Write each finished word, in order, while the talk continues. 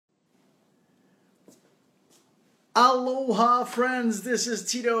Aloha, friends. This is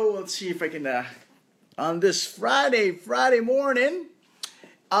Tito. Let's see if I can, on this Friday morning,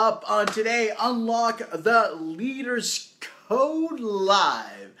 up on today, unlock the Leaders Code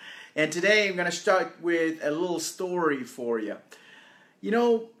Live. And today I'm going to start with a little story for you. You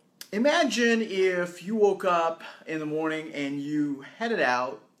know, imagine if you woke up in the morning and you headed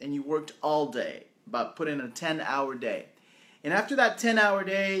out and you worked all day, about put in a 10-hour day. And after that 10-hour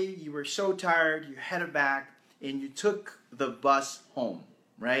day, you were so tired, you headed back and you took the bus home,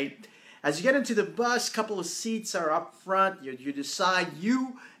 right? As you get into the bus, a couple of seats are up front. You decide,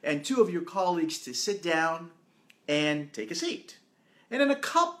 you and two of your colleagues, to sit down and take a seat. And then a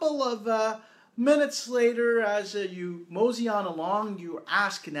couple of minutes later, as you mosey on along, you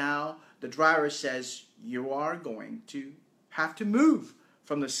ask now, the driver says, you are going to have to move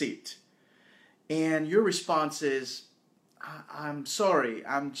from the seat. And your response is, I'm sorry,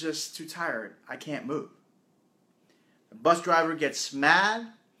 I'm just too tired. I can't move. The bus driver gets mad.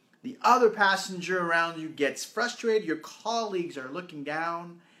 The other passenger around you gets frustrated. Your colleagues are looking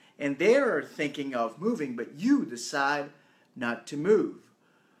down and they're thinking of moving, but you decide not to move.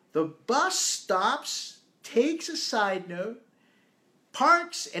 The bus stops, takes a side note,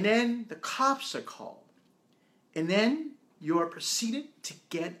 parks, and then the cops are called. And then you are proceeded to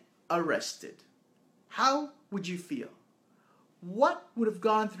get arrested. How would you feel? What would have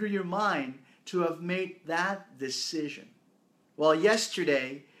gone through your mind to have made that decision? Well,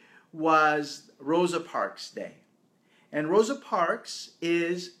 yesterday was Rosa Parks Day. And Rosa Parks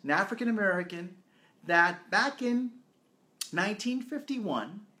is an African American that back in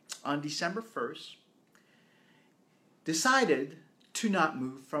 1951, on December 1st, decided to not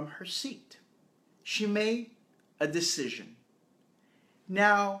move from her seat. She made a decision.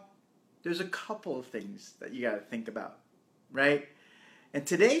 Now, there's a couple of things that you got to think about, right? And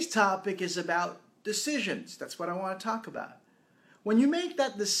today's topic is about decisions. That's what I want to talk about. When you make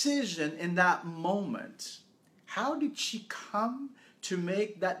that decision in that moment, how did she come to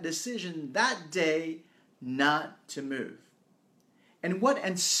make that decision that day not to move? And what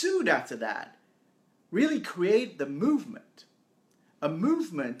ensued after that really created the movement. A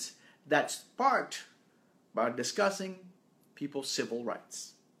movement that sparked by discussing people's civil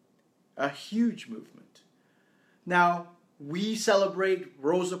rights. A huge movement. Now, we celebrate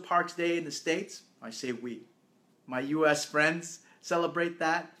Rosa Parks Day in the States. I say we. My U.S. friends celebrate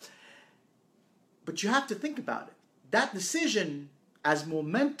that. But you have to think about it. That decision, as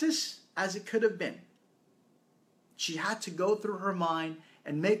momentous as it could have been, she had to go through her mind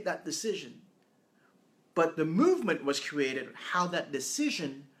and make that decision. But the movement was created, how that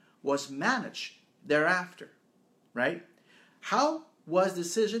decision was managed thereafter, right? How was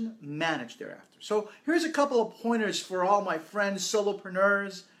decision managed thereafter? So here's a couple of pointers for all my friends,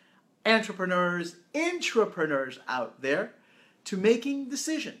 solopreneurs, entrepreneurs, intrapreneurs out there to making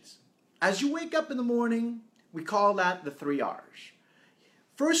decisions. As you wake up in the morning, we call that the 3 R's.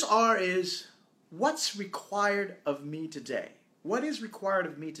 First R is, what's required of me today? What is required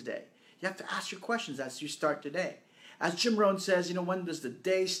of me today? You have to ask your questions as you start today. As Jim Rohn says, when does the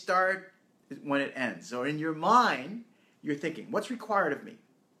day start? When it ends. Or in your mind, you're thinking, what's required of me?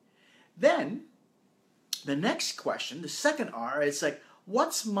 Then, the next question, the second R, is like,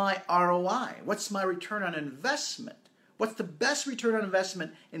 what's my ROI? What's my return on investment? What's the best return on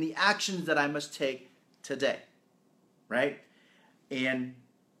investment in the actions that I must take today? Right? And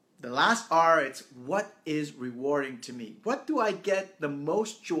the last R, it's what is rewarding to me? What do I get the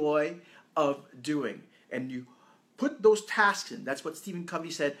most joy of doing? And you put those tasks in. That's what Stephen Covey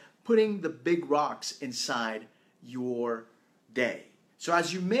said, putting the big rocks inside your day. So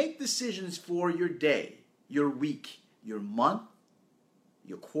as you make decisions for your day, your week, your month,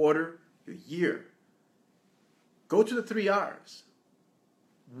 your quarter, your year, go to the 3 R's.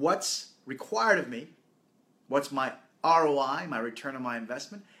 What's required of me? What's my ROI, my return on my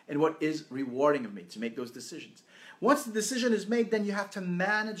investment? And what is rewarding of me to make those decisions? Once the decision is made, then you have to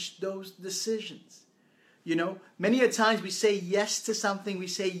manage those decisions. You know, many a times we say yes to something, we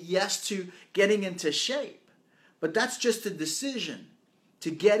say yes to getting into shape. But that's just a decision to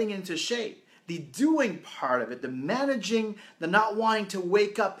getting into shape. The doing part of it, the managing, the not wanting to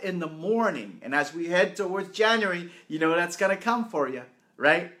wake up in the morning. And as we head towards January, you know that's going to come for you,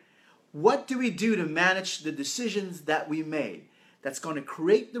 right? What do we do to manage the decisions that we made that's going to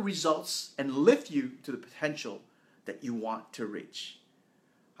create the results and lift you to the potential that you want to reach?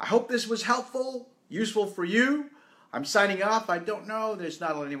 I hope this was helpful, useful for you. I'm signing off. I don't know. There's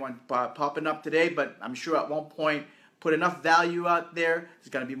not anyone popping up today, but I'm sure at one point put enough value out there. There's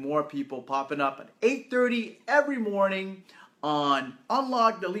going to be more people popping up at 8:30 every morning on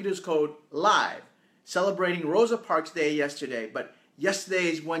Unlock the Leaders Code Live. celebrating Rosa Parks Day yesterday, but yesterday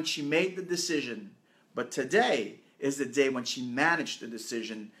is when she made the decision. But today is the day when she managed the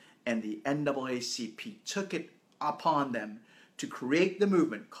decision, and the NAACP took it upon them to create the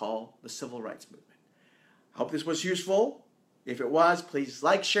movement called the Civil Rights Movement. I hope this was useful. If it was, please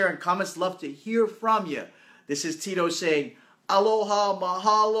like, share, and comments. Love to hear from you. This is Tito saying aloha,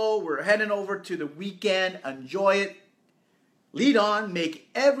 mahalo. We're heading over to the weekend. Enjoy it. Lead on, make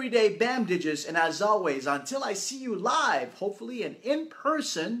every day BAMDIGIOUS, and as always, until I see you live, hopefully and in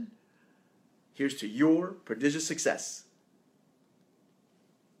person, here's to your prodigious success.